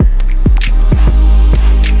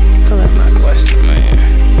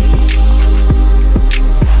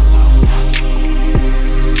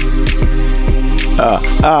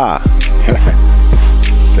Say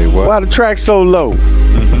what? Why the track so low?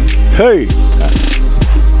 Hey.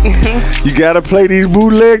 You gotta play these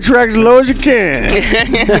bootleg tracks as low as you can.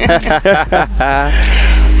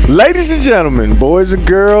 Ladies and gentlemen, boys and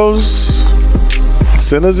girls,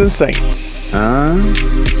 sinners and saints,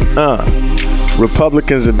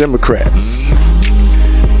 Republicans and Democrats,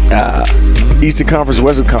 Eastern Conference,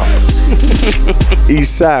 Western Conference,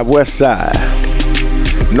 East Side, West Side,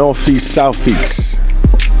 Northeast, Southeast,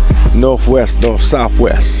 Northwest, North,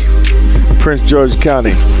 Southwest, Prince George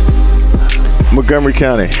County, Montgomery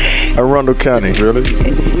County, Arundel County. Really?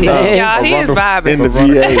 Y'all, he is vibing. In the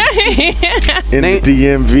VA. In the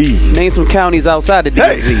DMV. Name some counties outside the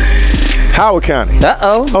DMV. Hey, Howard County.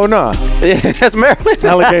 Uh-oh. Oh, no. That's Maryland.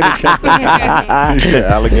 Allegheny County. Yeah,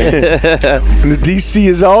 Allegheny. And the DC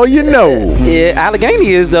is all you know. Yeah,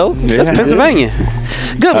 Allegheny is, though. That's Pennsylvania.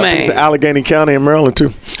 Good man. It's Allegheny County in Maryland,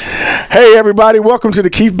 too. Hey, everybody. Welcome to the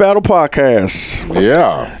Keith Battle Podcast.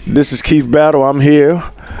 Yeah. This is Keith Battle. I'm here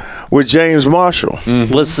with James Marshall.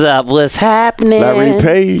 What's up? What's happening? Larry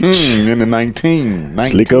Page. In the 19.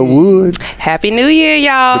 Slicko Wood. Happy New Year,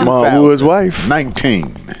 y'all. Mom Wood's wife.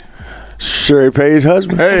 19. Sherry Page's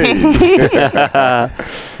husband. Hey.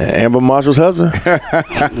 Amber Marshall's husband.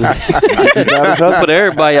 Put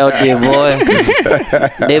everybody out there, boy.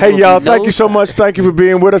 Hey, y'all, thank you so much. Thank you for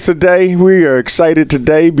being with us today. We are excited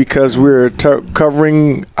today because we're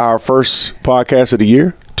covering our first podcast of the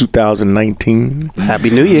year, 2019.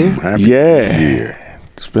 Happy New Year. Yeah.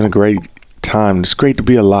 It's been a great time. It's great to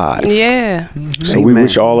be alive. Yeah. So we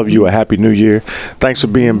wish all of you a happy new year. Thanks for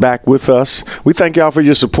being back with us. We thank y'all for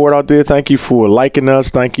your support out there. Thank you for liking us.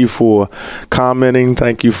 Thank you for commenting.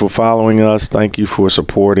 Thank you for following us. Thank you for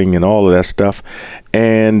supporting and all of that stuff.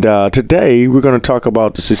 And today we're going to talk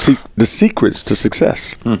about the secrets to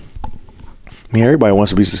success. I mean, everybody wants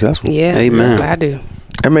to be successful. Yeah. Amen. I do.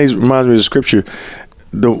 That reminds me of the scripture.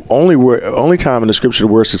 The only time in the scripture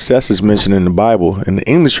the word success is mentioned in the Bible, in the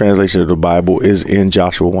English translation of the Bible, is in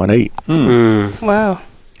Joshua 1:8. Wow.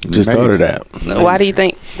 Just thought of that. Why do you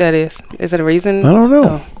think that is? Is it a reason? I don't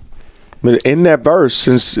know. Oh. But in that verse,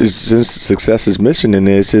 since success is mentioned in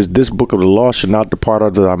there, it says, "This book of the law shall not depart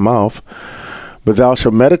out of thy mouth, but thou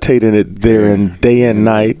shalt meditate in it therein day and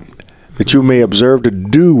night, that you may observe to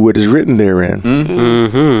do what is written therein,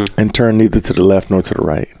 and turn neither to the left nor to the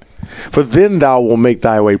right. For then thou will make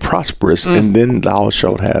thy way prosperous, and then thou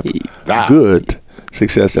shalt have good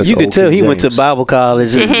success." That's You could tell he went to Bible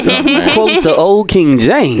college and quotes the old King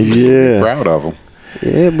James. Yeah. Proud of him.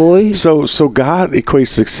 Yeah, boy. So God equates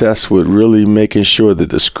success with really making sure that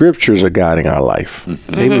the scriptures are guiding our life.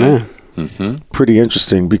 Amen. Pretty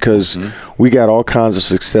interesting because we got all kinds of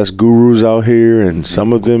success gurus out here, and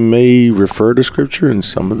some of them may refer to scripture and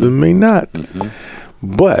some of them may not.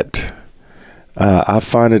 But I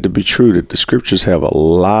find it to be true that the scriptures have a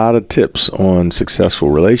lot of tips on successful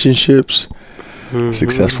relationships,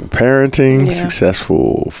 successful parenting,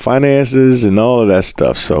 successful finances, and all of that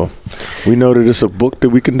stuff. So we know that it's a book that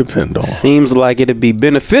we can depend on. Seems like it'd be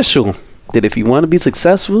beneficial that if you want to be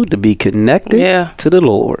successful, to be connected to the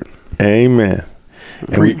Lord. Amen.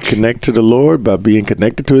 And we connect to the Lord by being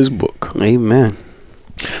connected to his book. Amen.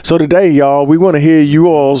 So today, y'all, we want to hear you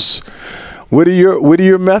all's what are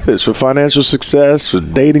your methods for financial success, for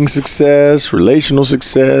dating success, relational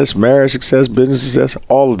success, marriage success, business success,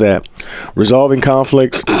 all of that, resolving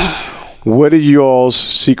conflicts. What are you all's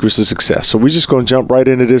secrets to success? So we're just going to jump right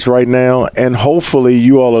into this right now, and hopefully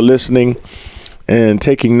you all are listening and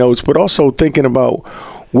taking notes, but also thinking about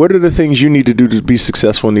what are the things you need to do to be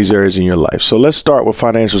successful in these areas in your life. So let's start with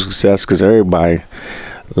financial success because everybody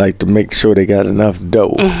like to make sure they got enough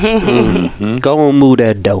dough. Go on, move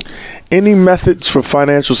that dough. Any methods for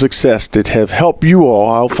financial success that have helped you all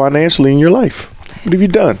out financially in your life? What have you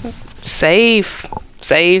done? Save.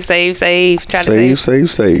 Try to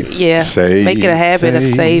save. Yeah. Save, Make it a habit of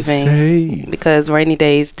saving save. because rainy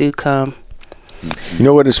days do come. You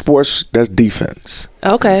know what? In sports, that's defense.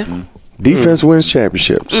 Okay. Defense wins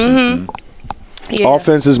championships. Yeah.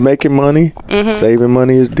 Offense is making money. Saving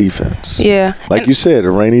money is defense. Yeah. Like you said,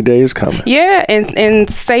 a rainy day is coming. Yeah, and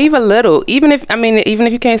save a little. Even if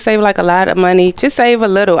you can't save like a lot of money, just save a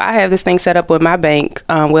little. I have this thing set up with my bank,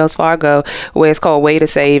 Wells Fargo, where it's called Way to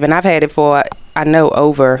Save, and I've had it for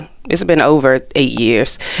it's been over 8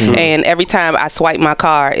 years. And every time I swipe my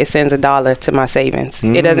card, it sends $1 to my savings.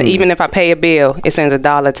 It doesn't, even if I pay a bill, it sends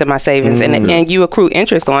 $1 to my savings, and you accrue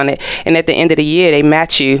interest on it. And at the end of the year, they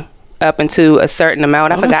match you up into a certain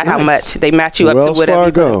amount. I forgot how much they match you up Wells to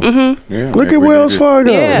whatever. Fargo. Yeah, Look at Wells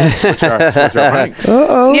Fargo. Yeah. What's our ranks?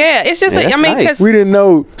 Yeah, it's just, I mean, because We didn't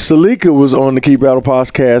know Salika was on the Keep Battle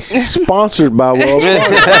podcast, sponsored by Wells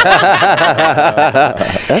Fargo.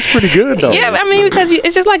 That's pretty good, though. yeah, I mean, because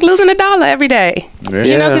it's just like losing $1 every day. Yeah.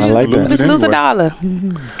 You know, I because like you that. just lose Anyway.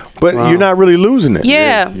 $1. But you're not really losing it.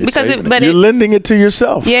 Yeah, you're because saving but You're lending it to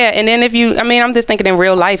yourself. yeah, and then if you, I mean, I'm just thinking in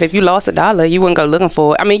real life, if you lost $1, you wouldn't go looking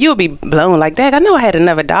for it. I mean, you would be blown like, dang, I know I had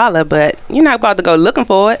another $1, but you're not about to go looking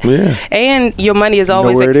for it. Yeah. And your money is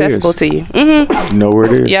always where it accessible is. to you. Mm-hmm. You know where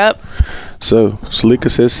it is. Yep. So Salika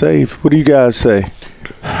says save. What do you guys say?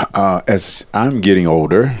 As I'm getting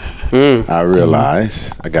older, I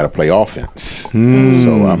realize I got to play offense. So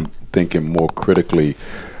I'm thinking more critically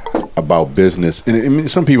about business. And I mean,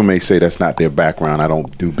 some people may say that's not their background. I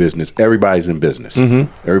don't do business. Everybody's in business.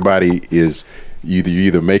 Everybody is you're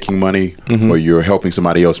either making money or you're helping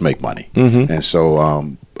somebody else make money. And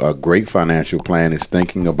so a great financial plan is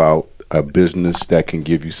thinking about a business that can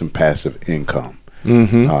give you some passive income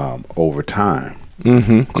over time.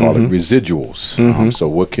 Call it residuals. So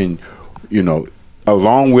what can,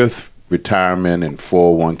 along with retirement and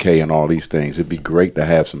 401k and all these things, it'd be great to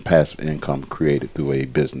have some passive income created through a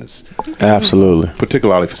business. Absolutely.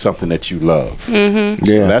 Particularly for something that you love. Yeah.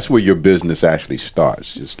 So that's where your business actually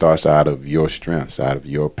starts. It starts out of your strengths, out of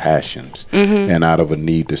your passions, and out of a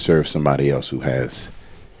need to serve somebody else who has.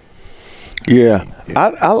 Yeah,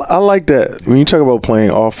 I like that when you talk about playing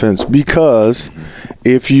offense, because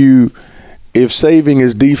if saving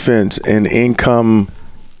is defense and income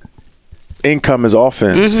is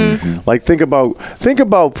offense, like think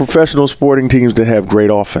about professional sporting teams that have great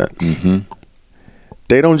offense.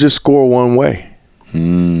 They don't just score one way.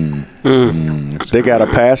 They got a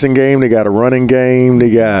passing game, they got a running game, they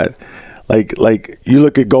got like you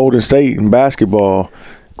look at Golden State in basketball.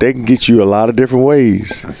 They can get you a lot of different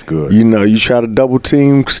ways. That's good. You try to double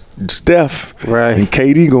team Steph, Right. and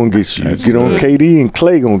KD gonna get you. That's Get on good. KD and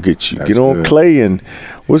Clay gonna get you. That's Get on good. Clay and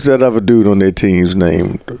what's that other dude on their team's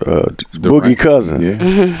name? Boogie Cousins.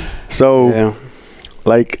 Yeah. So, Yeah.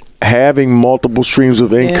 like having multiple streams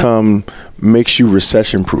of income makes you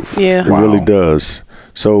recession proof. Yeah. It really does.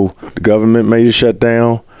 So the government may shut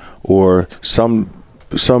down, or some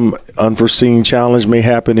unforeseen challenge may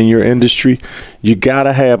happen in your industry. You got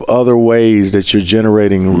to have other ways that you're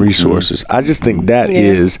generating resources. I just think that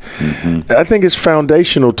is, I think it's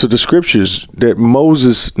foundational to the scriptures that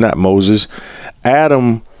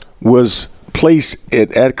Adam was placed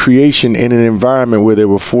at creation in an environment where there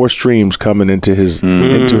were 4 streams coming into his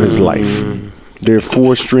life. There are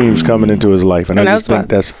 4 streams coming into his life, and I just think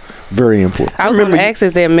that's very important. I was going to ask,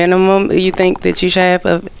 is there a minimum you think that you should have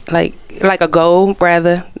of like a goal,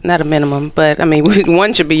 rather, not a minimum, but I mean,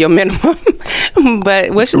 one should be your minimum.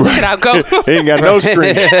 But what should our goal? He ain't got no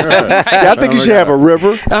streams. I think you should have a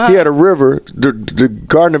river. He had a river. The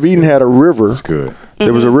Garden of Eden had a river. That's good.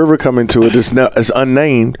 There was a river coming to it. It's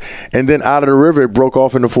unnamed, and then out of the river, it broke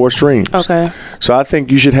off into 4 streams. Okay. So I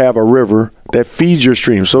think you should have a river that feeds your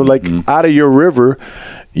stream. So, like out of your river,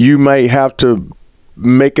 you may have to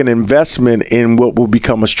make an investment in what will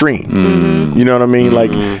become a stream. You know what I mean?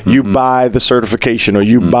 Like you buy the certification, or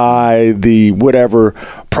you buy the whatever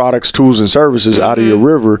products, tools, and services out of your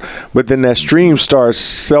river, but then that stream starts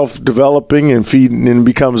self-developing and feeding and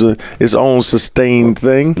becomes its own sustained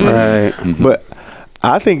thing. Right. But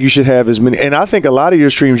I think you should have as many, and I think a lot of your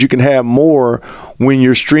streams you can have more when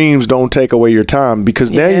your streams don't take away your time, because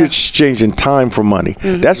now you're exchanging time for money.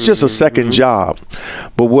 That's just a second job.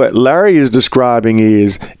 But what Larry is describing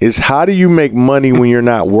is how do you make money when you're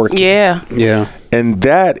not working? Yeah. Yeah. And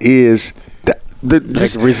that is Like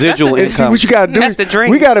residual and see income. what you got to do. That's the dream.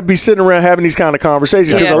 We got to be sitting around having these kind of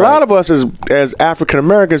conversations, because Yeah. a lot of us as African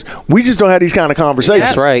Americans, we just don't have these kind of conversations.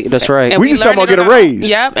 That's right. That's right. And We just learn talking about it get a on our- raise.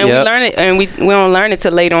 Yep, and Yep. we learn it, and we don't learn it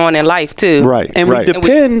till later on in life too. Right. And right. we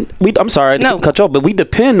depend. I'm sorry to No. cut you off, but we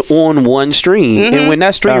depend on one stream, and when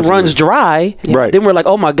that stream Absolutely. runs dry, Right. then we're like,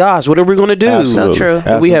 "Oh my gosh, what are we going to do?" Absolutely. So true.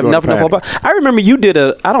 And we have Absolutely. nothing to fall back. I remember you did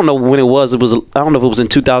I don't know when it was. I don't know if it was in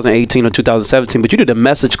 2018 or 2017, but you did a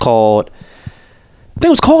message called, I think it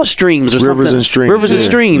was called Streams or something. Rivers and Streams, Rivers and yeah.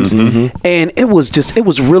 Streams. And it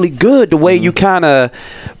was really good the way you kind of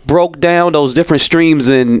broke down those different streams.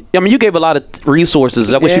 And I mean, you gave a lot of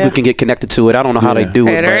resources. I wish Yeah. people can get connected to it. I don't know how they do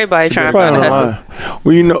it. And but- everybody trying to Probably find a not hustle.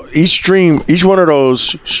 mine. Well, each one of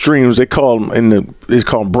those streams, they call them it's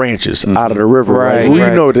called branches out of the river, right? Right, Well, right.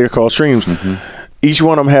 you know they're called streams. Each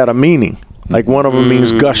one of them had a meaning. Like one of them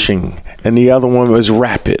means gushing, and the other one is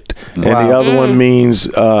rapid, and the other one means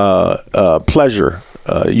pleasure.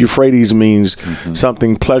 Euphrates means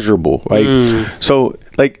something pleasurable, right? So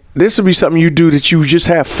like this would be something you do that you just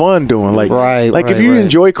have fun doing. Like, if you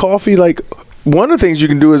enjoy coffee, like one of the things you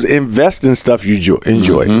can do is invest in stuff you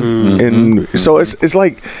enjoy. And so it's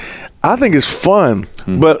like, I think it's fun,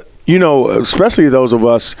 but you know, especially those of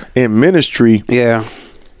us in ministry. Yeah.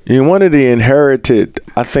 You know, one of the inherited,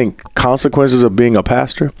 I think, consequences of being a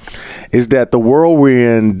pastor is that the world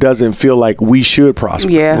we're in doesn't feel like we should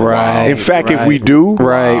prosper. Yeah. Right. In fact, if we do,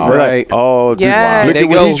 Right. like, oh, Yeah. look There at you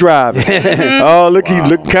what go. he's driving. Oh, look, he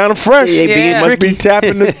look kind of fresh. Yeah, being Must be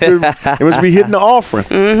tapping it must be hitting the offering.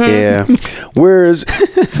 Yeah. Whereas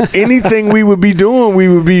anything we would be doing, we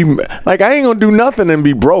would be like, I ain't gonna do nothing and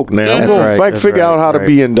be broke now. I'm That's gonna right, that's figure out how to right.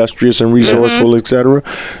 be industrious and resourceful, etc.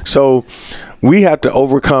 So we have to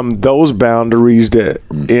overcome those boundaries that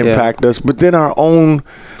impact us, but then our own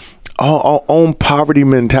poverty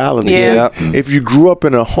mentality. Yeah. Like, if you grew up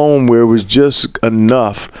in a home where it was just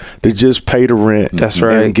enough to just pay the rent, That's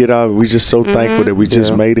right. and get out, we just so thankful that we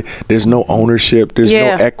just made it. There's no ownership, there's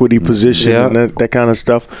Yeah. no equity position, Yeah. and that kind of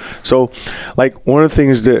stuff. So, like, one of the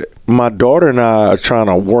things that my daughter and I are trying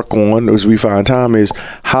to work on as we find time is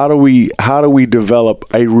how do we develop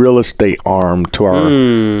a real estate arm to our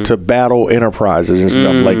to battle enterprises and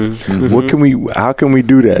stuff like how can we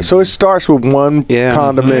do that? So it starts with one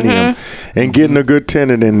condominium and getting a good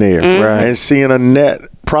tenant in there and seeing a net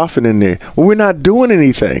profit in there. Well, we're not doing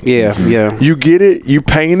anything. Yeah. You get it, you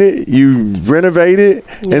paint it, you renovate it,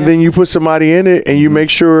 and then you put somebody in it, and you make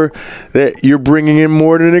sure that you're bringing in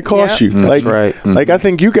more than it costs you. That's right. Like I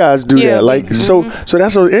think you guys do Yeah. that. Like so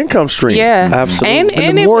that's an income stream. Yeah. Absolutely.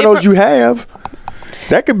 And the more of those you have,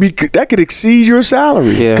 that could exceed your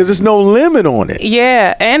salary because there's no limit on it.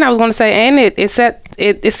 Yeah, and I was going to say, and it's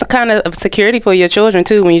the kind of security for your children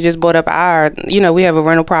too. When you just bought up we have a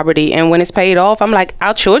rental property, and when it's paid off, I'm like,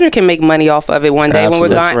 our children can make money off of it one day when we're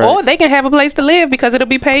gone, or they can have a place to live because it'll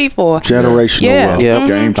be paid for. Generational wealth. Yeah.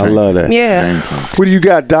 Game changer. I love that. Yeah. Game changer. What do you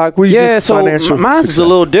got, Doc? What do you do for So financial mine's success? is a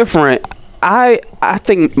little different. I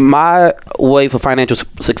think my way for financial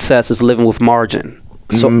success is living with margin.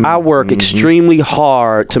 So I work extremely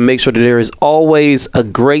hard to make sure that there is always a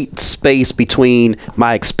great space between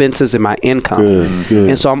my expenses and my income. Good.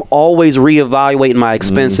 And so I'm always reevaluating my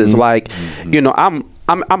expenses. Like,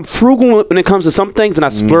 I'm frugal when it comes to some things, and I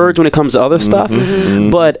splurge when it comes to other stuff.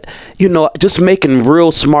 But just making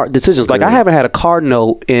real smart decisions. Like I haven't had a car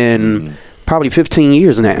note in probably 15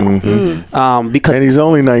 years now. Because And he's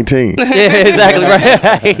only 19. yeah, exactly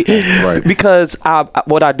right. Right. Because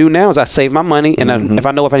what I do now is I save my money, and if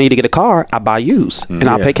I know if I need to get a car, I buy used, and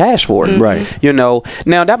I'll pay cash for it. Right.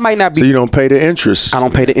 Now that might not be. So you don't pay the interest. I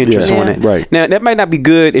don't pay the interest Yeah. on it. Right. Now that might not be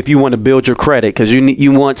good if you want to build your credit because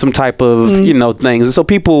you want some type of things. And so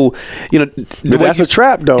people, But that's a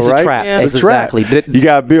trap, though, it's right? a trap. Yeah. It's It's a trap. exactly. You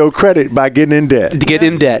got to build credit by getting in debt. To get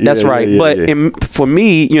in debt. That's Yeah, right. yeah, But yeah. for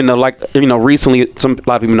me, recently, a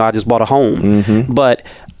lot of people know I just bought a home, but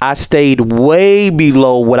I stayed way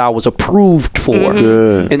below what I was approved for.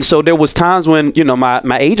 Good. And so there was times when,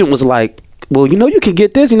 my agent was like, well, you can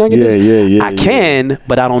get this, get Yeah, this. yeah, I yeah. can,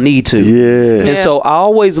 but I don't need to. Yeah. And so I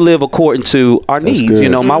always live according to our That's needs. good.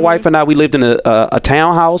 My wife and I, we lived in a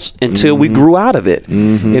townhouse until we grew out of it.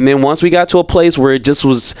 And then once we got to a place where it just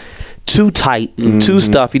was too tight and too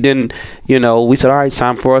stuffy, then, we said, all right, it's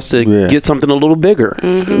time for us to get something a little bigger.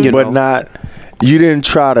 But not, you didn't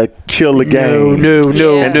try to kill the game. No,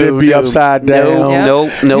 And then be upside down. No.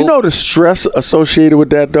 You know the stress associated with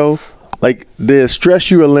that, though? Like the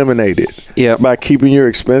stress you eliminated by keeping your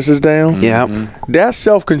expenses down. Yeah. That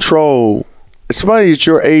self-control, somebody at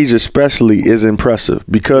your age especially, is impressive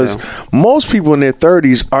because most people in their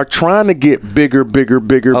 30s are trying to get bigger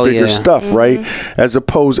stuff, right? As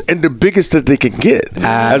opposed, and the biggest that they can get,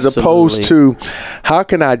 as opposed to how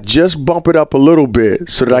can I just bump it up a little bit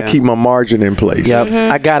so that I keep my margin in place. Yep.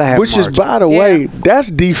 I gotta have Which margin. is, by the way, that's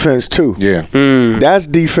defense too. Yeah. That's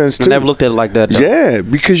defense I too. never looked at it like that. Though. Yeah,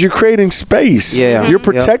 because you're creating space. Yeah. You're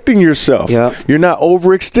protecting yourself. Yep. You're not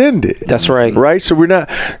overextended. That's right. Right? So we're not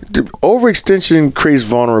overextension creates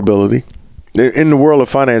vulnerability. In the world of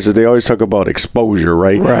finances, they always talk about exposure,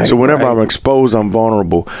 right? So whenever I'm exposed, I'm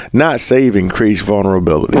vulnerable. Not saving creates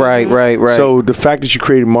vulnerability. Right. So the fact that you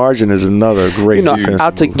create margin is another great defense.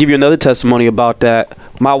 I'll give you another testimony about that.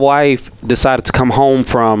 My wife decided to come home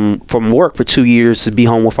from work for 2 years to be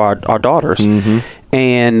home with our daughters.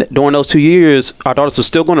 And during those 2 years, our daughters were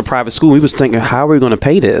still going to private school. We was thinking, how are we going to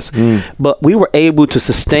pay this? But we were able to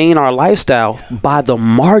sustain our lifestyle by the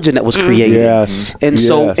margin that was created. Yes. And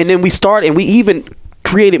so, and then we started, and we even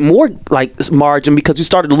created more like margin because we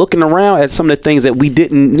started looking around at some of the things that we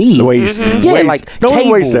didn't need. Waste. Yeah, Waste. like No one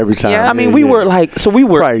cable. wastes every time. Yeah. I mean, we were like, so we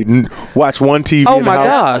were. Right. Watch one TV Oh in the my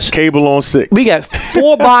house. gosh. Cable on 6. We got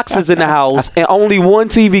 4 boxes in the house, and only one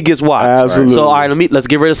TV gets watched. Absolutely. So all right, let's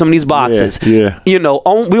get rid of some of these boxes. Yeah. You know,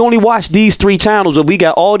 we only watch these 3 channels, but we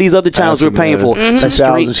got all these other channels we're paying for. Let's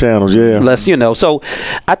 2,000 channels. Yeah. Let's, you know. So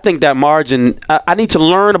I think that margin. I need to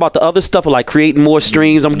learn about the other stuff, like creating more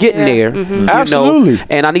streams. I'm getting there. You Absolutely. know?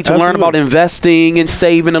 And I need to learn Absolutely. about investing and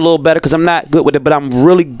saving a little better because I'm not good with it, but I'm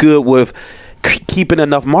really good with keeping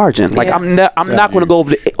enough margin. Like Yeah. I'm not going to go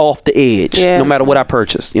off the edge, Yeah. no matter what I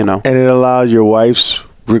purchase. You know. And it allowed your wife's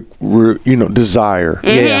desire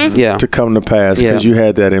Yeah. to come to pass because Yeah. you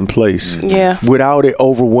had that in place. Yeah. Without it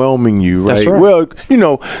overwhelming you, right? That's right.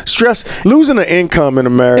 Well, stress, losing an income in a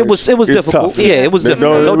marriage. It was is difficult. tough. Yeah, it was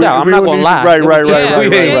difficult. No doubt. I'm we not don't gonna need- lie. Right, It was right, right,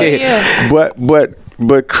 difficult. right, right, Yeah.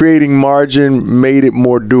 But creating margin made it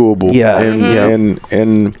more doable. Yeah.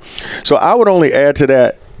 And so I would only add to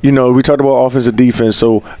that. You know, we talked about offense and defense.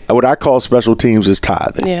 So what I call special teams is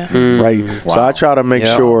tithing. Yeah. Right. So I try to make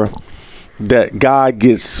Yeah. sure that God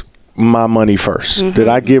gets my money first. That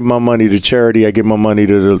I give my money to charity. I give my money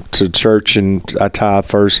to church, and I tithe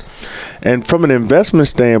first. And from an investment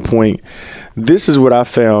standpoint, this is what I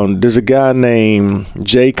found. There's a guy named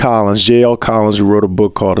J.L. Collins, who wrote a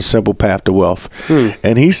book called A Simple Path to Wealth.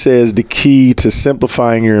 And he says the key to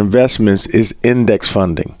simplifying your investments is index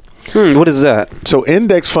funding. What is that? So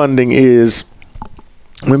index funding is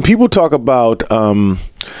when people talk about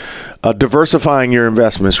diversifying your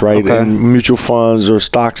investments, right? Okay. In mutual funds or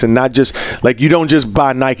stocks, and not just like you don't just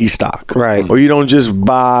buy Nike stock, Right. Or you don't just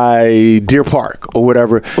buy Deer Park or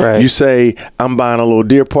whatever. Right. You say, I'm buying a little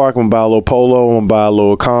Deer Park, I'm gonna buy a little Polo, I'm gonna buy a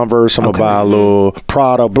little Converse, I'm gonna buy a little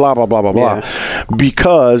Prada, blah blah blah blah blah,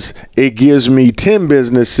 because it gives me 10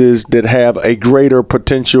 businesses that have a greater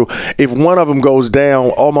potential. If one of them goes down,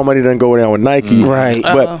 all my money doesn't go down with Nike, Right.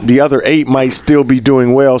 But the other 8 might still be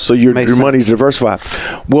doing well, so your Makes money's sense. diversified.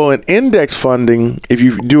 Well, in index funding, if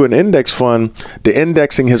you do an index fund, the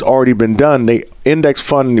indexing has already been done. They index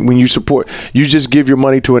fund, when you support, you just give your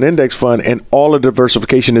money to an index fund, and all the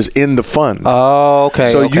diversification is in the fund. Oh, okay.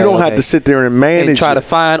 So okay, you don't okay. have to sit there and manage and try it. to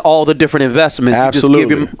find all the different investments. Absolutely. You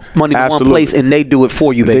just give your money to Absolutely. one place, and they do it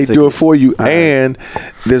for you. Basically, They do it for you, All right. and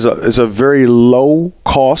there's a very low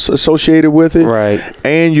cost associated with it, Right.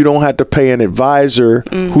 And you don't have to pay an advisor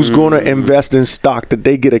who's going to invest in stock that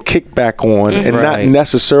they get a kickback on, and not Right.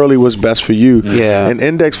 necessarily what's best for you. Yeah. And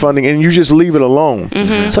index funding, and you just leave it alone. So Like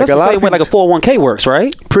that's a the lot same of way like a 401k works,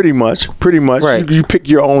 right? Pretty much. Right. You pick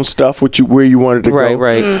your own stuff, where you want it to Right, go,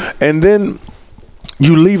 right. and then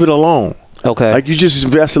you leave it alone. Okay. Like you just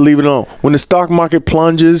invest and leave it alone. When the stock market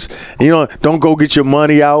plunges, don't go get your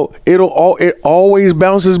money out. It always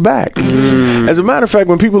bounces back. As a matter of fact,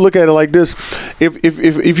 when people look at it like this,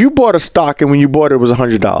 if you bought a stock and when you bought it was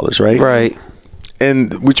 $100, right? Right.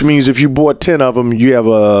 And which means if you bought 10 of them, you have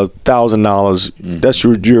 $1,000. That's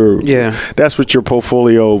that's what your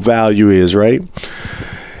portfolio value is, right?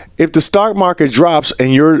 If the stock market drops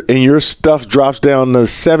and your stuff drops down to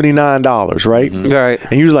 $79, right? Right.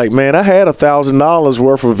 And you're like, man, I had $1,000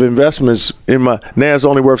 worth of investments in my. Now it's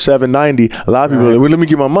only worth $790. A lot of people are like, well, let me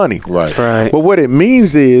get my money. Right. Right. But what it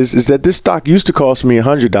means is that this stock used to cost me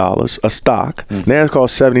 $100 a stock. Now it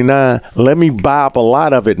costs $79. Let me buy up a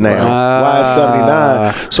lot of it now. Why is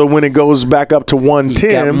 $79? So when it goes back up to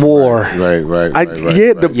 $110, Got more. Right.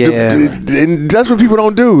 and that's what people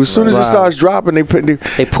don't do. As soon as it starts dropping, they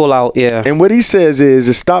pull out. Yeah. and what he says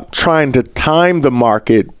is stop trying to time the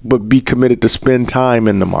market, but be committed to spend time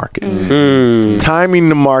in the market. Timing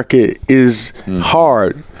the market is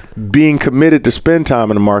hard. Being committed to spend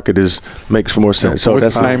time in the market makes more sense. So What's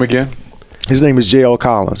that's his name again? His name is J.L.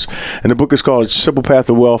 Collins, and the book is called Simple Path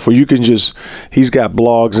to Wealth, where you can he's got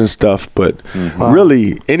blogs and stuff, but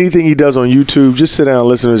really anything he does on YouTube, just sit down and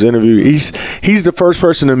listen to his interview. He's the first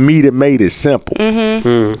person to me that made it simple.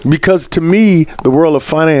 Because to me, the world of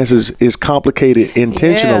finances is complicated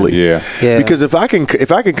intentionally. Yeah. Because if I can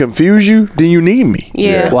confuse you, then you need me.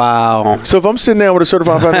 Yeah. Wow. So if I'm sitting down with a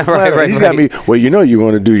certified financial planner, right, he's got me, well, you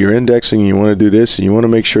want to do your indexing, you want to do this, and you want to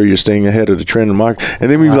make sure you're staying ahead of the trend in the market. And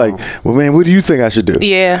then we be like, well, man, what do you think I should do?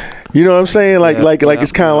 Yeah. You know what I'm saying? Like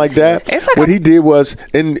it's kind of like that. It's like what he did was,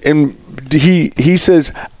 and he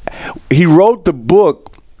says he wrote the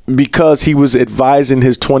book because he was advising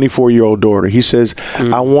his 24-year-old daughter. He says,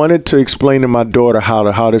 I wanted to explain to my daughter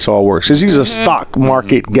how this all works. Because he's a stock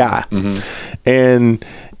market guy. And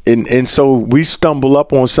And so we stumble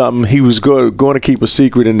up on something he was going to keep a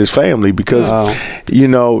secret in his family because,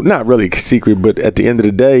 not really a secret, but at the end of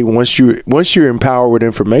the day, once you're empowered with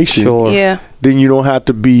information, then you don't have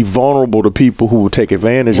to be vulnerable to people who will take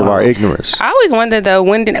advantage of our ignorance. I always wonder though,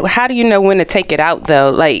 how do you know when to take it out though?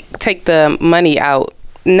 Like take the money out.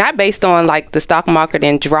 Not based on like the stock market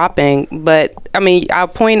and dropping, but I mean, our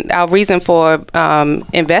reason for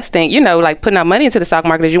investing, like putting our money into the stock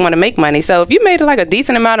market is you want to make money. So if you made like a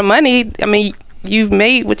decent amount of money, I mean, you've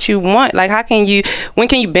made what you want. Like, when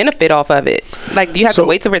can you benefit off of it? Like, do you have to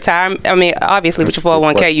wait to retire? I mean, obviously with your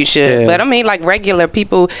 401k you should, but I mean, like regular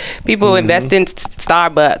people invest in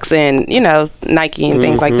Starbucks and Nike and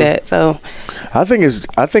things like that. So I think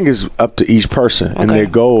it's up to each person and their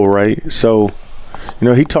goal, right? So.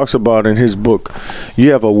 He talks about in his book,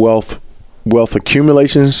 you have a wealth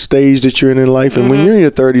accumulation stage that you're in life. And when you're in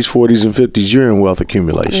your 30s, 40s, and 50s, you're in wealth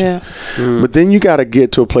accumulation. Yeah. But then you got to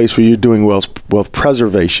get to a place where you're doing wealth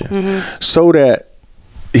preservation so that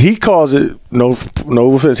he calls it, no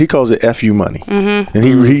offense, he calls it FU money. And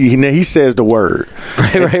he says the word.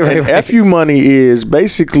 Right. FU money is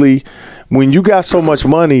basically when you got so much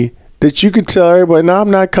money that you could tell everybody, no, I'm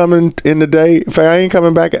not coming in today. If I ain't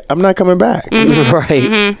coming back, I'm not coming back.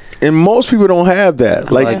 Right. And most people don't have that.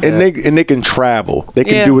 They can travel. They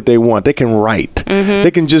can do what they want. They can write. They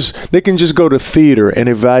can just go to theater and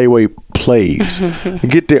evaluate plays,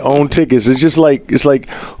 get their own tickets. It's like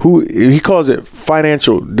who he calls it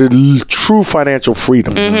the true financial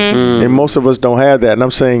freedom. And most of us don't have that. And I'm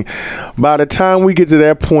saying, by the time we get to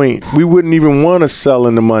that point, we wouldn't even want to sell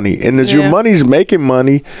in the money. And as your money's making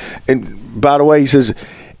money, and by the way, he says,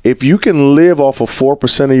 if you can live off of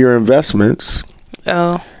 4% of your investments,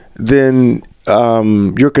 then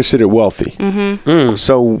you're considered wealthy.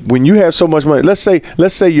 So when you have so much money, let's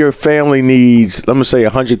say your family needs, let me say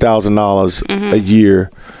 $100,000 a year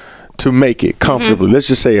to make it comfortably. Let's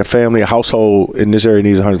just say a household in this area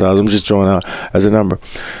needs $100,000. I'm just throwing out as a number.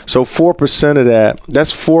 So 4% of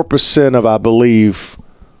that's 4% of, I believe,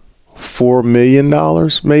 $4 million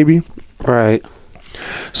maybe. Right.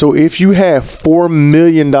 So if you have $4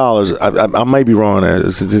 million, I might be wrong. I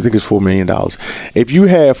think it's $4 million. If you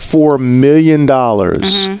have $4 million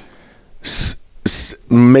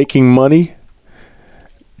making money,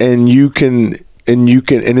 and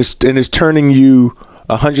it's turning you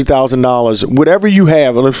 $100,000, whatever you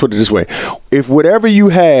have. Let's put it this way: if whatever you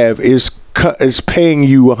have is paying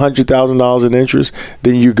you $100,000 in interest,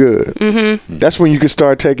 then you're good. That's when you can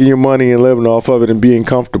start taking your money and living off of it and being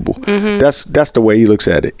comfortable. That's the way he looks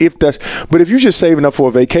at it. But if you're just saving up for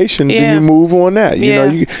a vacation, then you move on that.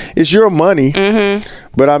 It's your money.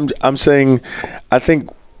 But I'm saying, I think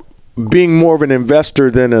being more of an investor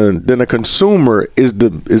than a consumer is the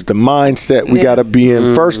mindset we got to be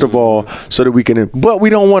in first of all, so that we can. But we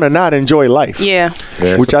don't want to not enjoy life.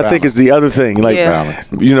 Which I think is the other thing. Like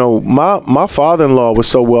my father-in-law was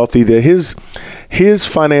so wealthy that his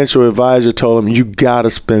financial advisor told him, you got to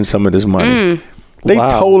spend some of this money. They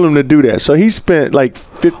told him to do that, so he spent like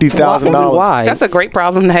 $50,000. Why? That's a great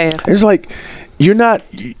problem to have. It's like you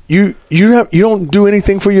don't do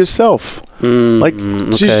anything for yourself. Like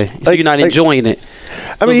so you're not enjoying it.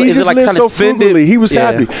 I mean, he just lived so frugally. He was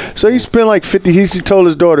happy. So he spent like 50. He told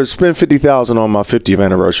his daughter, spend $50,000 on my 50th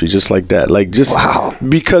anniversary, just like that. Like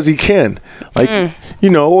because he can. Like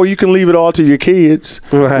or you can leave it all to your kids.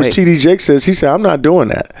 Right. Which T.D. Jakes says. He said, I'm not doing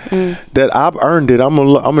that. That I've earned it. I'm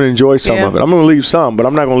gonna enjoy some of it. I'm gonna leave some, but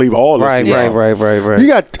I'm not gonna leave all of it. Right. You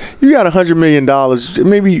got $100 million.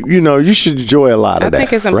 Maybe you should enjoy a lot of that. I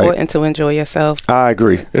think it's important to enjoy yourself. I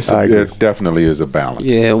agree. It definitely is a balance.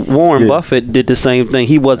 Yeah, Warren Buffett did the same thing.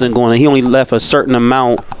 He wasn't going. He only left a certain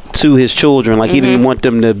amount to his children. Like he didn't want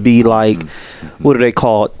them to be like, what do they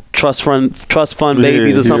call it? Trust fund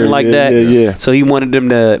babies or something like that. Yeah. So he wanted them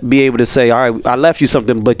to be able to say, all right, I left you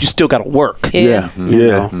something, but you still got to work. Yeah.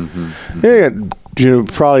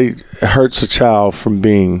 Probably hurts a child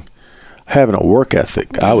from having a work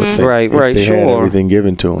ethic, I would think. Right, they had everything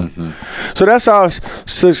given to them. So that's our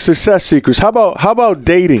success secrets. How about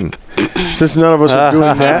dating? Since none of us are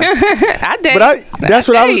doing that. I date. But that's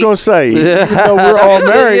what I was going to say.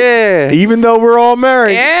 Even though we're all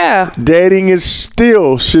married, dating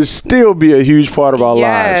should still be a huge part of our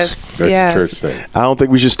lives. Yes. Church say. I don't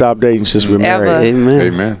think we should stop dating since we're married.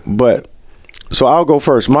 Amen. But so I'll go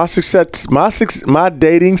first. My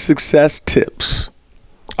dating success tips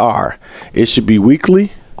are: it should be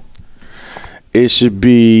weekly. It should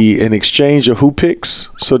be an exchange of who picks,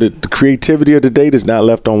 so that the creativity of the date is not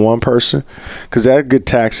left on one person, because that get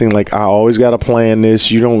taxing. Like, I always got to plan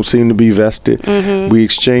this. You don't seem to be vested. We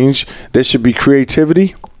exchange. There should be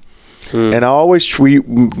creativity. And I always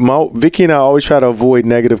Vicky and I always try to avoid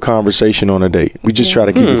negative conversation on a date. We just try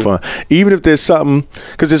to keep it fun, even if there's something,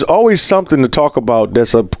 because there's always something to talk about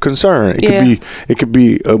that's a concern. It could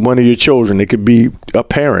be one of your children. It could be a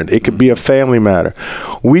parent. It could be a family matter.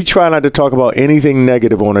 We try not to talk about anything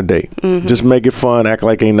negative on a date. Just make it fun. Act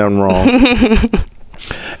like ain't nothing wrong.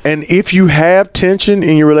 And if you have tension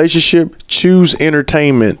in your relationship, choose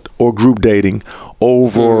entertainment or group dating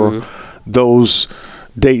over those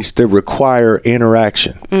dates that require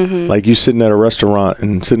interaction. Like you sitting at a restaurant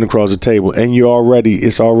and sitting across the table and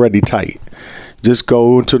it's already tight. Just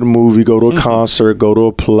go to the movie, go to a concert, go to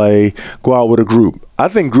a play, go out with a group. I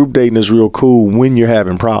think group dating is real cool when you're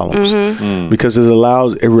having problems because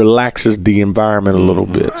it relaxes the environment a little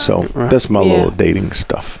bit. So that's my little dating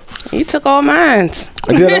stuff. You took all mine.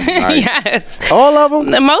 Did I? Yes. All of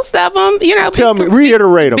them? Most of them. You know. Tell me,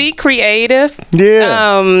 reiterate them. Be creative.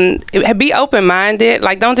 Yeah. Be open-minded.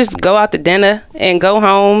 Like, don't just go out to dinner and go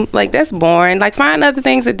home. Like, that's boring. Like, find other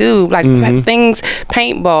things to do. Like, things,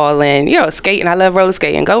 paintball and, skating. I love roller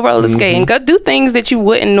skating. Go roller skating. Go do things that you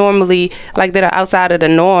wouldn't normally, like, that are outside of the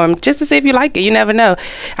norm, just to see if you like it. You never know.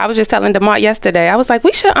 I was just telling DeMar yesterday, I was like,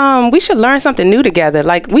 we should learn something new together.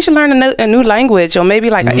 Like, we should learn a new language or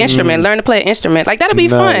maybe, like, an instrument. Learn to play an instrument. Like, that'll be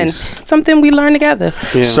fun. Something we learn together.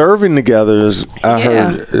 Yeah. Serving together is,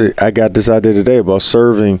 I got this idea today about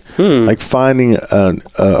serving, like finding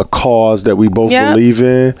a cause that we both believe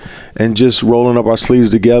in and just rolling up our sleeves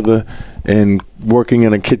together and working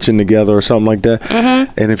in a kitchen together or something like that.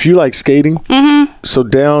 And if you like skating, so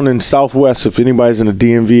down in Southwest, if anybody's in the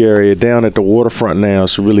DMV area, down at the waterfront now,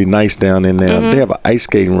 it's really nice down in there. They have an ice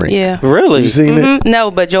skating rink. Yeah. Really? You seen it?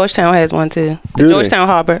 No, but Georgetown has one too. The Georgetown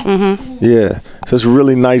Harbor. Yeah. So it's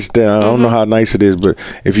really nice down. I don't know how nice it is, but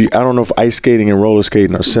I don't know if ice skating and roller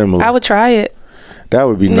skating are similar. I would try it. That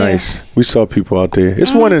would be nice. We saw people out there.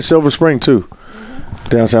 It's one in Silver Spring too.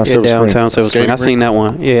 Downtown Silver Spring. I seen that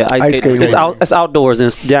one. Yeah, ice skating. It's outdoors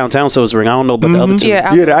in downtown Silver Spring. I don't know about the other two.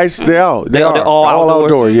 Yeah, the ice. They're all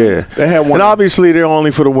outdoor. Yeah, they have one, and obviously they're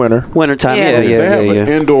only for the winter. Wintertime. They have an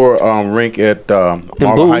indoor rink at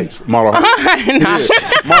Marla Heights. Marla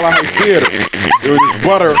Heights Theater. There was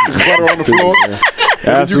butter on the floor.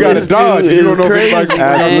 You got to dodge. You don't know if anybody's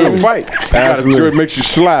going to fight. You got to sure it makes you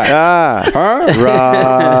slide.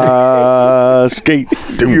 Skate.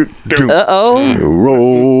 Roll.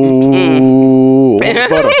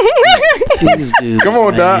 Butter. Come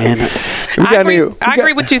on, Doc. I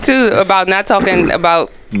agree with you too about not talking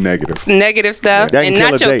about negative stuff and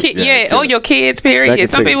not your kids. Or your kids. Period.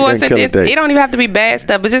 Some people want to say it don't even have to be bad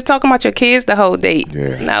stuff, but just talking about your kids the whole date.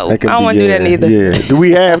 No, I don't want to do that neither. Yeah. Do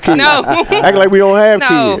we have kids? No. Act like we don't have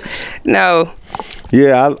kids. No.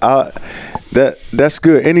 Yeah, that's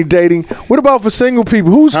good. Any dating? What about for single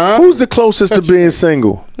people? Who's the closest to being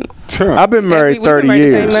single? I've been married 30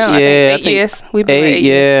 years. Yeah, 8 years. We've been married 8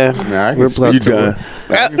 years. Yeah, you done?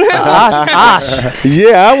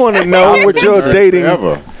 Yeah, I want to know what your dating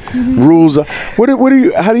rules are. How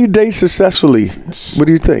do you date successfully? What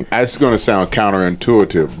do you think? It's going to sound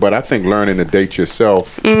counterintuitive, but I think learning to date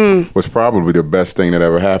yourself was probably the best thing that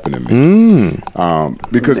ever happened to me.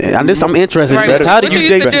 Because I'm interested in this. How did you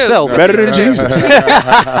date yourself? Better than Jesus.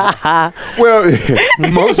 Well,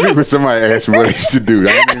 most people, somebody asked me what I should do.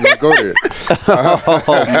 I didn't even go there.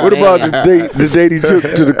 What about the date he took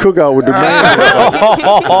to the cookout with the man?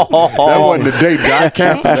 That wasn't the date. I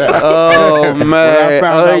canceled that. Oh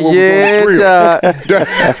man! He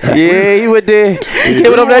went there. He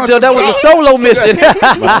came up that joint. That was a solo mission.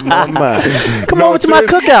 Come over to my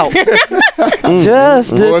cookout.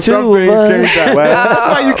 Just the two of us. That's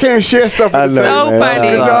why you can't share stuff. So funny.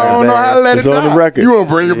 I don't know how to let it on the record. You want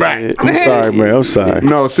to bring it back? I'm sorry, man. I'm sorry.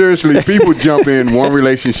 No, seriously, people jump in one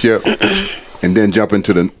relationship and then jump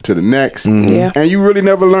into the next, and you really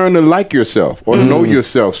never learn to like yourself or know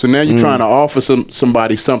yourself. So now you're trying to offer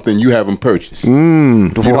somebody something you haven't purchased. You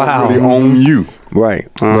don't really own you. Right.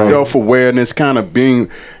 Self-awareness, kind of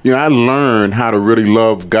being, I learned how to really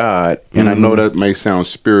love God, and I know that may sound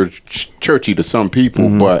churchy to some people,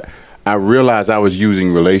 but I realized I was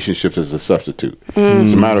using relationships as a substitute.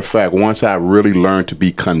 As a matter of fact, once I really learned to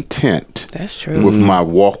be content with my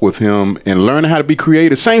walk with him and learning how to be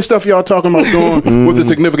creative, same stuff y'all talking about doing with a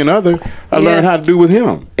significant other, I learned how to do with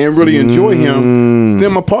him and really enjoy him.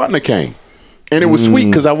 Then my partner came. And it was sweet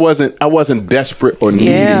because I wasn't desperate or needy.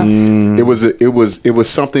 Yeah. It was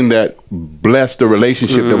something that blessed the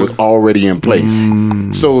relationship that was already in place.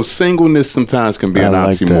 So singleness sometimes can be an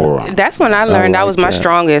like that. oxymoron. That's when I learned I was my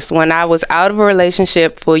strongest, when I was out of a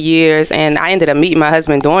relationship for years, and I ended up meeting my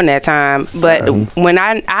husband during that time. But when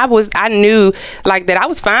I knew like that I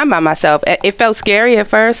was fine by myself. It felt scary at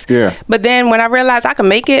first. Yeah. But then when I realized I could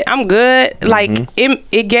make it, I'm good. Like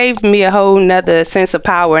it gave me a whole nother sense of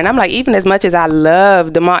power. And I'm like, even as much as I love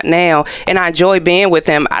DeMont now and I enjoy being with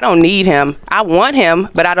him, I don't need him. I want him,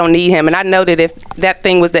 but I don't need him. And I know that if that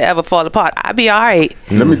thing was to ever fall apart, I'd be all right.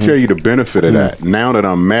 Let me tell you the benefit of that. Now that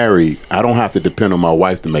I'm married, I don't have to depend on my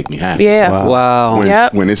wife to make me happy. Yeah. Wow. When,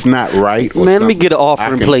 Yep. when it's not right, or Man, let me something, get an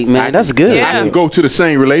offering I can- plate, man. I can- That's good. Yeah. I can go to the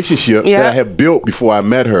same relationship Yeah. that I have built before I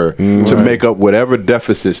met her to make up whatever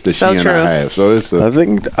deficits that So she and true. I have. So it's I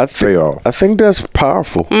think that's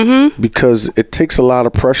powerful because it takes a lot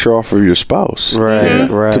of pressure off of your spouse Right,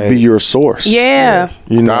 right. to be your source. Yeah.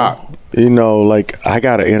 You know, Doc. like I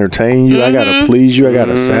gotta entertain you, I gotta please you, I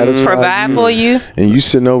gotta satisfy Provide you. for you. And you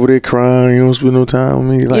sitting over there crying, you don't spend no time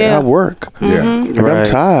with me. Like Yeah. I work. yeah, Like I'm Right.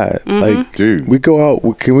 tired. Like Dude. we go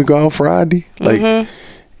out. Can we go out Friday? Like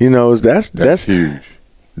you know, that's huge.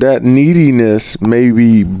 that neediness may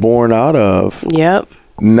be born out of Yep.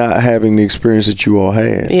 not having the experience that you all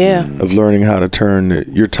had. Yeah. Of learning how to turn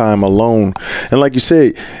your time alone. And like you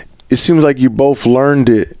said, it seems like you both learned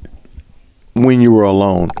it when you were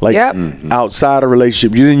alone. Like Yep. outside a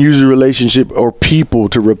relationship. You didn't use a relationship or people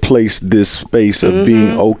to replace this space of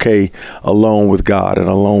being okay alone with God and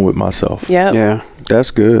alone with myself. Yep. Yeah.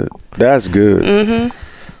 That's good. That's good.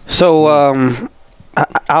 So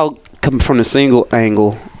I'll come from the single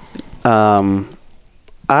angle.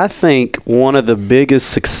 I think one of the biggest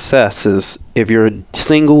successes if you're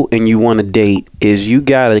single and you want to date is you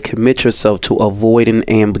got to commit yourself to avoiding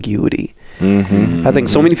ambiguity. I think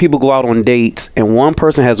so many people go out on dates and one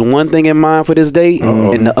person has one thing in mind for this date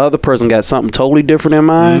and the other person got something totally different in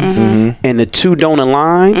mind and the two don't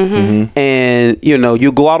align and you know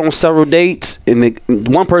you go out on several dates and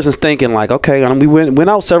one person's thinking like, okay, we went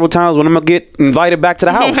out several times, when I'm gonna get invited back to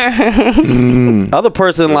the house. Other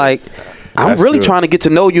person like, I'm That's really good. trying to get to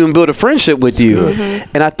know you and build a friendship with you.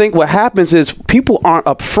 And I think what happens is people aren't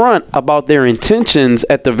upfront about their intentions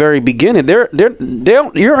at the very beginning.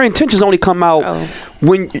 Your intentions only come out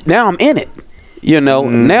when now I'm in it. You know,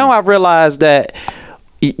 now I've realized that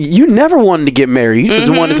you never wanted to get married. You just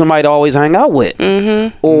wanted somebody to always hang out with.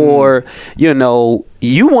 Or, you know,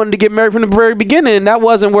 you wanted to get married from the very beginning and that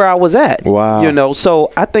wasn't where I was at. Wow. You know,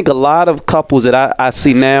 so I think a lot of couples that I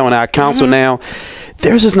see now and I counsel now,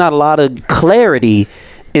 there's just not a lot of clarity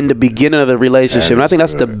in the beginning of the relationship. And I think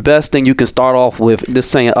that's the best thing you can start off with, just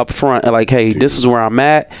saying up front, like, hey, this is where I'm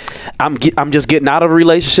at. I'm just getting out of a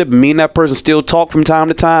relationship. Me and that person still talk from time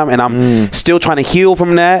to time, and I'm still trying to heal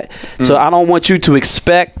from that. So I don't want you to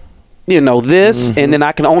expect, you know, this, and then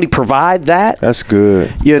I can only provide that. That's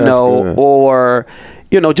good. You That's know, good. or,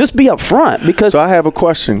 you know, just be upfront because. So I have a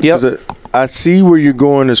question. Yep. 'Cause I see where you're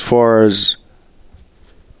going as far as,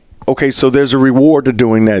 okay, so there's a reward to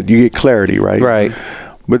doing that. You get clarity, right? Right.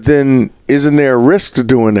 But then isn't there a risk to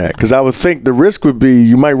doing that? Because I would think the risk would be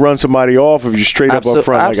you might run somebody off if you're straight up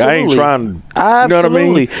front. Like, I ain't trying to, you know what I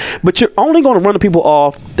mean? But you're only going to run the people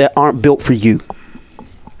off that aren't built for you.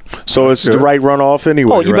 So it's the right runoff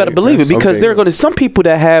anyway. Oh, you better right? believe it, because Okay. there are going to some people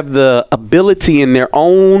that have the ability in their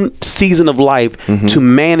own season of life to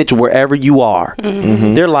manage wherever you are.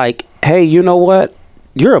 They're like, hey, you know what?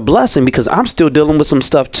 You're a blessing because I'm still dealing with some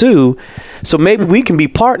stuff too. So maybe we can be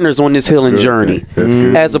partners on this healing good, journey, man. That's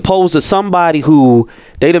good. as opposed to somebody who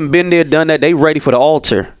they done been there, done that. They ready for the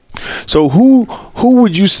altar. So who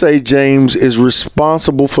would you say, James, is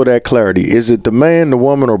responsible for that clarity? Is it the man, the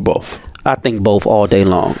woman, or both? I think both all day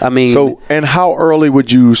long. I mean, So, and how early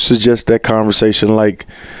would you suggest that conversation? Like,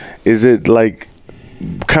 is it like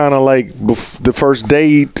kind of like the first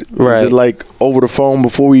date? Right. Is it like over the phone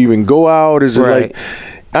before we even go out? Is it Right. like,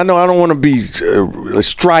 I know I don't want to be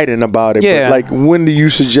strident about it, Yeah. but like when do you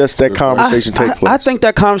suggest that conversation take place? I think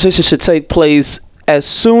that conversation should take place as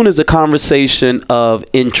soon as a conversation of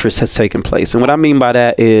interest has taken place. And what I mean by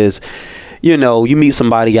that is, you know, you meet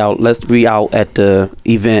somebody out. Let's be out at the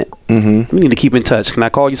event. We need to keep in touch. Can I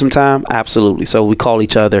call you sometime? Absolutely. So we call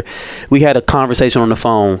each other. We had a conversation on the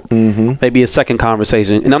phone, maybe a second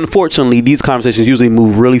conversation. And unfortunately, these conversations usually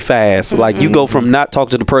move really fast. Like you go from not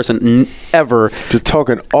talking to the person ever to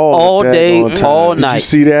talking all the day, daggone time. all Did night. you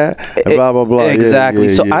see that? And blah, blah, blah. Yeah, Exactly.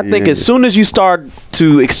 yeah, So yeah, I think yeah, as soon as you start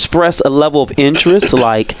to express a level of interest,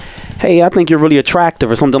 like, hey, I think you're really attractive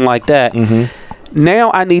or something like that,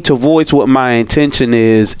 now I need to voice what my intention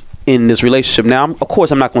is in this relationship. Now, of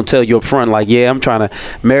course, I'm not going to tell you up front, like, yeah, I'm trying to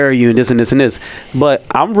marry you and this and this and this. But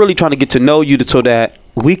I'm really trying to get to know you so that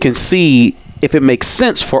we can see if it makes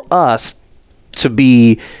sense for us to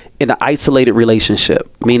be in an isolated relationship,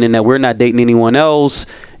 meaning that we're not dating anyone else.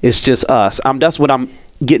 It's just us. That's what I'm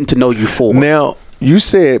getting to know you for. Now, you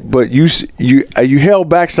said, but you held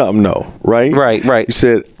back something though, right? Right. You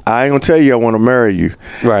said, I ain't gonna tell you I want to marry you.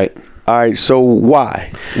 Right. All right. So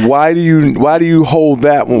why? Why do you hold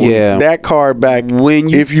that one? Yeah. That card back When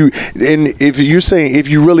you, if you're saying if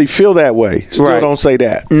you really feel that way, still Right. don't say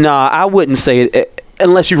that. Nah, I wouldn't say it.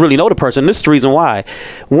 Unless you really know the person. This is the reason why.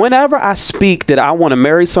 Whenever I speak that I want to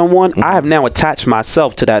marry someone, I have now attached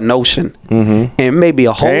myself to that notion. And maybe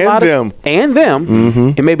a whole And lot them. of and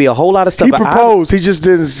them. It may be a whole lot of stuff. He proposed. He just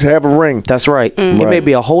didn't have a ring. That's right. It may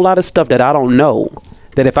be a whole lot of stuff that I don't know.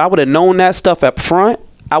 That if I would have known that stuff up front,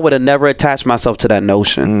 I would have never attached myself to that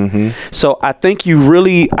notion. So I think you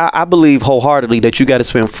really, I believe wholeheartedly that you got to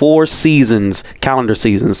spend 4 seasons, calendar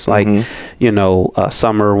seasons, like,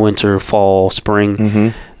 summer, winter, fall,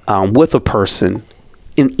 spring, with a person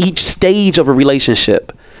in each stage of a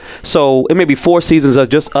relationship. So it may be 4 seasons of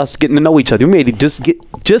just us getting to know each other. We may just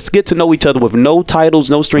get to know each other with no titles,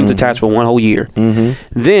 no strings attached for 1 whole year.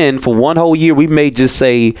 Then for 1 whole year, we may just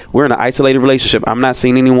say we're in an isolated relationship. I'm not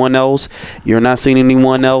seeing anyone else. You're not seeing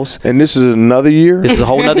anyone else. And this is another year? This is a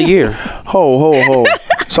whole nother year. Ho.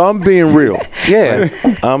 So I'm being real. Yeah.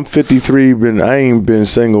 I'm 53. I ain't been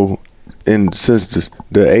single since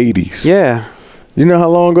the 80s. Yeah. You know how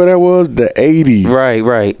long ago that was? The 80s.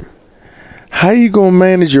 Right. How you gonna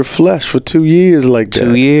manage your flesh for 2 years like that?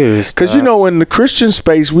 2 years. Because in the Christian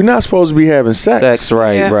space, we're not supposed to be having sex.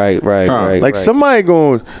 Right. Yeah. Right. Like right.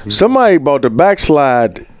 somebody about to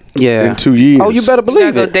backslide Yeah. in 2 years. Oh, you better You gotta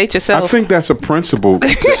believe go it. date yourself. I think that's a principle. When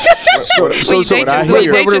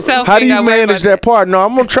you date yourself, how do you you gotta worry manage about that part? No,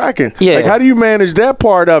 I'm tracking. Yeah. Like, how do you manage that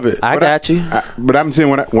part of it? I got you. But I'm saying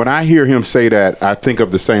when I hear him say that, I think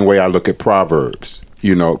of the same way I look at Proverbs.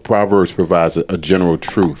 Proverbs provides a general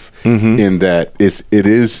truth in that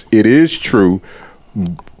it is true,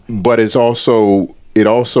 but it's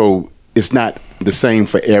not the same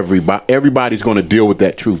for everybody. Everybody's going to deal with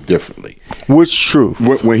that truth differently. Which truth?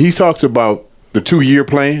 When he talks about the 2-year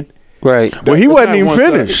plan, Right. Well, he that's wasn't not even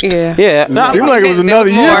one-sided. finished. Yeah. No, Seemed like it was another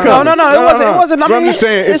There was year more. coming. No, it wasn't. I But mean, I'm just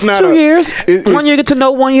saying, it's not 2 a- years. it's- 1 year get to know,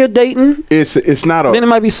 1 year dating. it's not a. Then it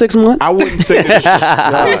might be 6 months. I wouldn't say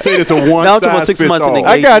it's a one No, I'm talking size about 6 fits months in all. the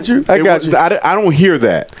I got you. I don't hear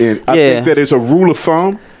that, and I Yeah. think that it's a rule of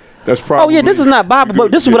thumb. That's probably. Oh yeah, this is not Bible,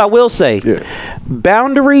 but this is what I will say. Yeah.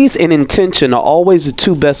 Boundaries and intention are always the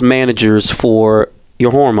 2 best managers for your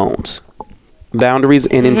hormones. Boundaries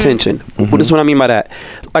and intention. Well, this is what I mean by that.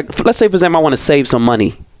 Like, let's say for example, I want to save some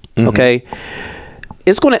money. Okay.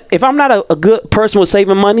 It's gonna. If I'm not a good person with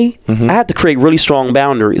saving money, I have to create really strong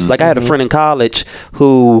boundaries. Like I had a friend in college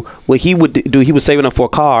who, what he would do, he was saving up for a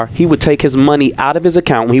car. He would take his money out of his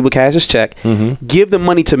account when he would cash his check, give the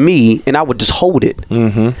money to me, and I would just hold it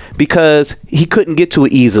because he couldn't get to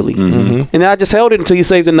it easily. And then I just held it until he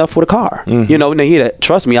saved enough for the car. Now he had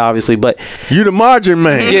trust me, obviously, but You the margin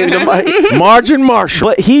man. yeah, Margin Marshall.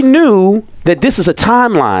 but he knew that this is a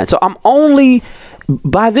timeline. So I'm only,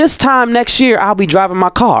 by this time next year, I'll be driving my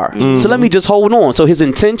car. So let me just hold on. So his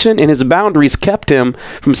intention and his boundaries kept him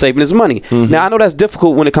from saving his money. Now I know that's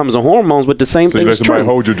difficult when it comes to hormones, but the same So thing you let is somebody true.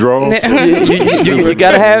 hold your drawers.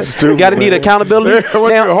 You gotta need accountability. What you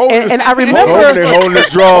Now, holding and I Holding remember. holding his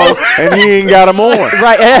drawers, and he ain't got them on.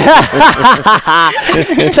 Right.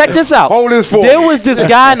 Check this out. Hold this for There me. was this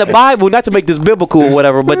guy in the Bible, not to make this biblical or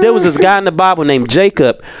whatever, but there was this guy in the Bible named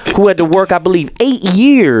Jacob who had to work, I believe, 8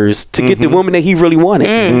 years to get the woman that he really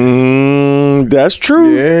wanted. That's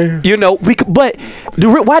true. Yeah. But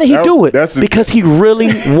why did he do it? That's the- Because he really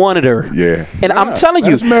wanted her. Yeah. And I'm telling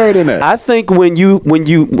you, That's married in that. I think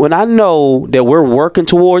when I know that we're working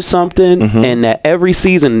towards something and that every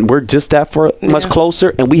season we're just that much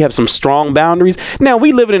closer and we have some strong boundaries. Now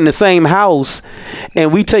we living in the same house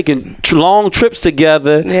and we taking long trips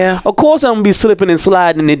together. Yeah. Of course I'm gonna be slipping and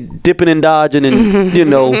sliding and dipping and dodging and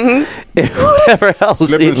and whatever else.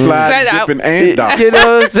 Slipping, sliding, Said I- dipping, and dodging. You know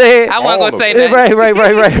what I'm saying? I All wasn't of gonna say it. that. Right.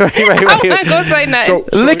 I wasn't gonna say nothing.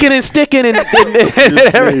 Licking and sticking and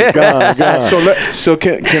So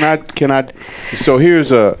can I? So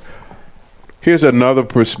here's another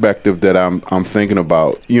perspective that I'm thinking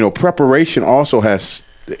about. Preparation also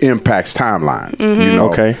impacts timelines.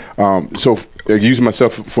 Okay. So using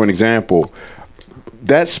myself for an example,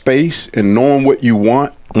 that space and knowing what you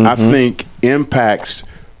want, I think impacts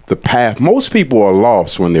the path. Most people are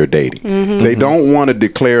lost when they're dating. They don't want to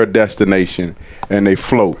declare a destination and they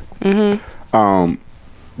float.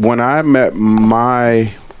 when I met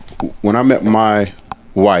my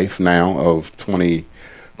wife now of 20,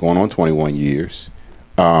 going on 21 years,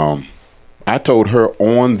 I told her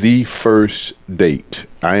on the first date,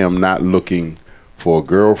 I am not looking for a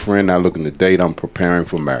girlfriend, not looking to date. I'm preparing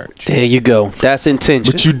for marriage. There you go. That's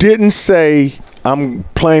intention. But you didn't say I'm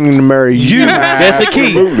planning to marry you. That's the key.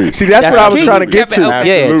 Absolutely. See, that's what I was key. trying to get to.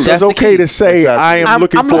 Yeah, So that's it's the okay key. to say I am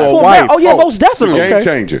looking I'm for looking a for a wife. Oh yeah, most definitely. Game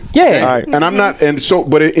changer. Yeah. All right. And I'm not, and so,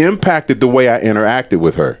 but it impacted the way I interacted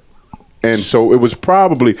with her. And so it was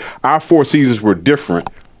probably, our 4 seasons were different.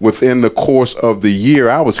 Within the course of the year,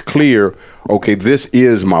 I was clear, okay, this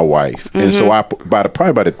is my wife. And so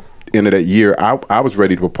probably by the end of that year, I was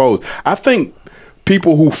ready to propose. I think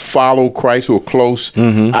people who follow Christ, who are close,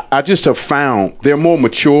 I just have found they're more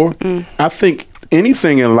mature. I think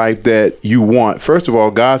anything in life that you want, first of all,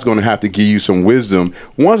 God's going to have to give you some wisdom.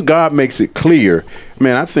 Once God makes it clear,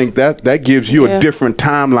 man, I think that gives you a different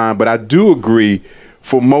timeline. But I do agree,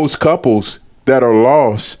 for most couples that are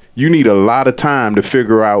lost, you need a lot of time to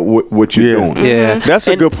figure out what you're doing. Yeah, That's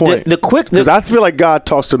a good point. Because I feel like God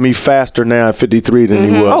talks to me faster now at 53 than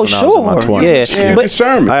he was when I was in my 20s. Yeah. But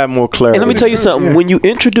discernment. I have more clarity. And let me tell you something. When you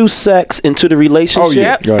introduce sex into the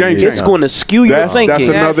relationship, Game it's changer. going to skew your That's thinking.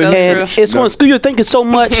 another so and true. it's going to skew your thinking so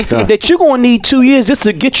much that you're going to need 2 years just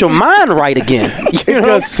to get your mind right again. It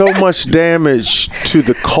does so much damage to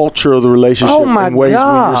the culture of the relationship Oh, my in ways when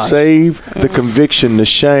you're gosh. saved, the conviction, the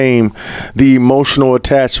shame, the emotional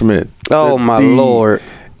attachment. Oh, my Lord.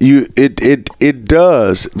 It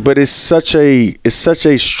does, but it's such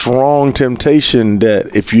a strong temptation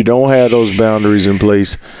that if you don't have those boundaries in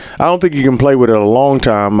place, I don't think you can play with it a long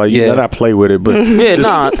time. Like, you not play with it, but you're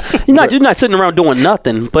not sitting around doing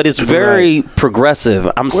nothing, but it's very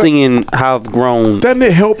progressive. I'm seeing how I've grown. Doesn't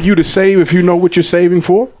it help you to save if you know what you're saving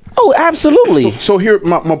for? Oh, absolutely. So here,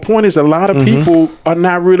 my point is, a lot of people are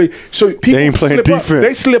not really. So people They ain't playing slip up. defense.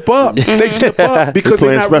 They slip up. They slip up because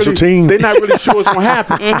playing they're not special really, teams. They're not really sure what's going to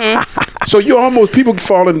happen. So you almost people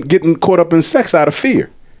getting caught up in sex out of fear.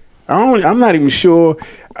 I'm not even sure.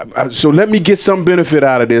 So let me get some benefit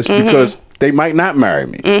out of this because they might not marry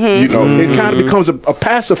me. You know, it kind of becomes a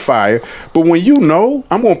pacifier. But when you know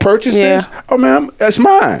I'm going to purchase this, oh man, that's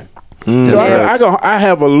mine. So I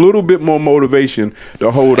have a little bit more motivation to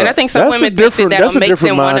hold up. And I think some women think that'll make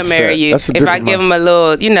them want to marry you. If I give them a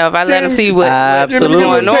little, if I let them see what's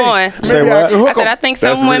going on. Say what? I said I think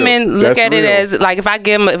some women look at it as like if I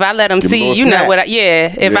let them see,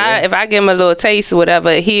 if I give him a little taste or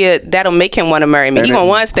whatever, that'll make him want to marry me. He gonna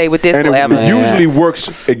want to stay with this forever. It usually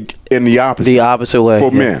works in the opposite. The opposite way for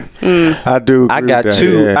men. I do. I got agree with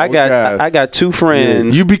two. that. I got two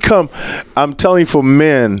friends. You become. I'm telling you, for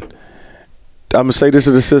men. I'm gonna say this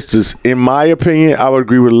to the sisters. In my opinion, I would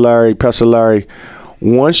agree with Larry, Pastor Larry.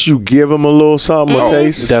 Once you give them a little something, a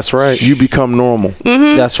taste, that's right. You become normal.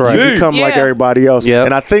 That's right. You become like everybody else. Yep.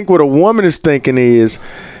 And I think what a woman is thinking is,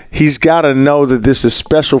 he's got to know that this is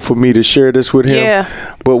special for me to share this with him.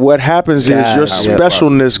 Yeah. But what happens is your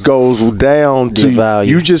specialness goes down to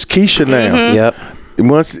value. you just Keisha now. Yep.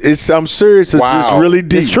 Once I'm serious, it's just really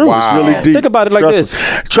deep. It's true. It's really deep. Think about it like this.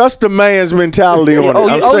 Trust the man's mentality on it.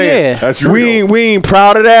 I'm saying that's we ain't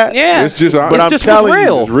proud of that. Yeah. It's just, But I'm telling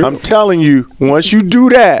you, I'm telling you, once you do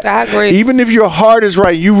that, I agree. even if your heart is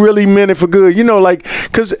right, you really meant it for good.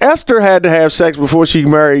 Because Esther had to have sex before she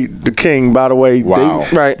married the king. By the way, Wow.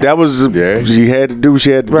 Right. That was she had to do. She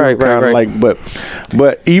had to Right, do kind of right. like.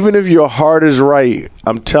 But even if your heart is right,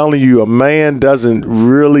 I'm telling you, a man doesn't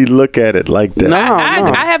really look at it like that. No.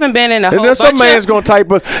 I haven't been in a whole And then some bunch man's gonna type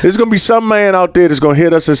us. There's gonna be some man out there that's gonna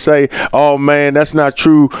hit us and say, "Oh man, that's not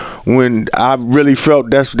true." When I really felt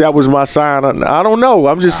that was my sign. I don't know.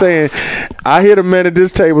 I'm just saying. I hear the men at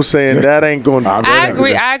this table saying that ain't going. I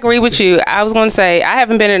agree with you. I was going to say I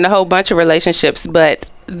haven't been in a whole bunch of relationships, but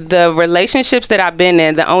the relationships that I've been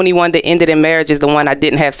in, the only one that ended in marriage is the one I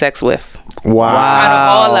didn't have sex with. Wow. Out of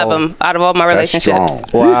all of them, out of all my relationships.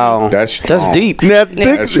 Wow. That's deep. Now,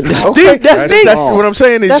 That's deep. deep. That's what I'm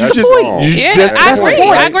saying. Is That's you the just, point. you Yeah, just- I that's the agree.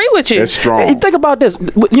 point. I agree with you. That's strong. Hey, think about this.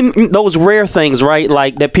 Those rare things, right?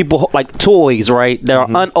 Like that people like toys, right? That are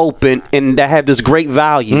unopened and that have this great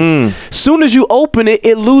value. Soon as you open it,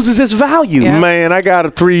 it loses its value. Yeah. Man, I got a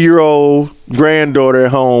 3-year-old granddaughter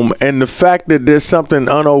at home, and the fact that there's something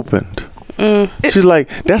unopened. She's like,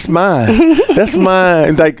 that's mine. That's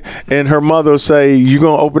mine. And her mother will say, you're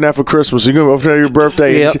going to open that for Christmas. You're going to open that for your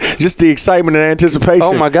birthday. Yep. Just the excitement and anticipation.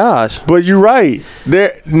 Oh my gosh. But you're right.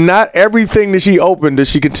 Not everything that she opened does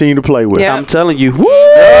she continue to play with. Yeah. I'm telling you. Woo!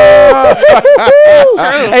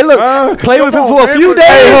 Hey, look, play with him for a few days.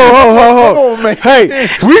 Hey, ho. on, man. Hey,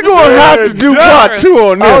 we're going to have to do part 2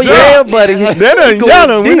 on this. Oh yeah, buddy.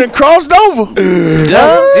 We done crossed over.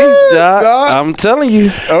 I'm telling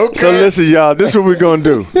you. Okay. So listen, y'all, this is what we're going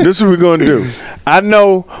to do. I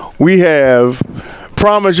know we have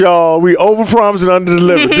promised y'all, we overpromised and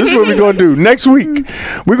underdelivered. This is what we're going to do. Next week,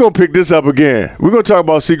 we're going to pick this up again. We're going to talk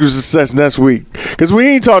about secret success next week. Because we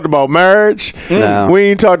ain't talked about marriage. No. We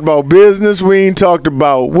ain't talked about business. We ain't talked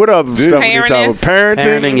about what other stuff we talk about.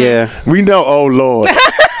 Parenting, yeah. We know, oh, Lord.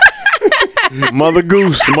 Mother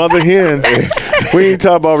goose, mother hen. We ain't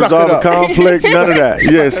talking about resolving conflict, none of that.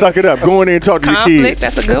 Yeah, suck it up. Go in there and talk to your kids.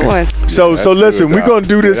 That's a good one. So listen, we're going to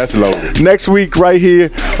do this next week right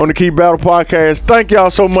here on the Keep Battle Podcast. Thank y'all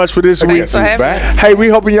so much for this week. Thanks for having me. Hey, we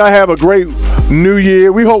hoping y'all have a great new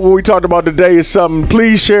year. We hope what we talked about today is something.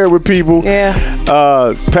 Please share it with people. Yeah.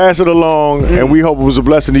 Pass it along, and we hope it was a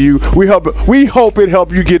blessing to you. We hope it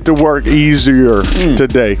helped you get to work easier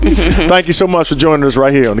today. Thank you so much for joining us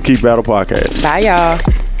right here on the Keep Battle Podcast. Bye, y'all.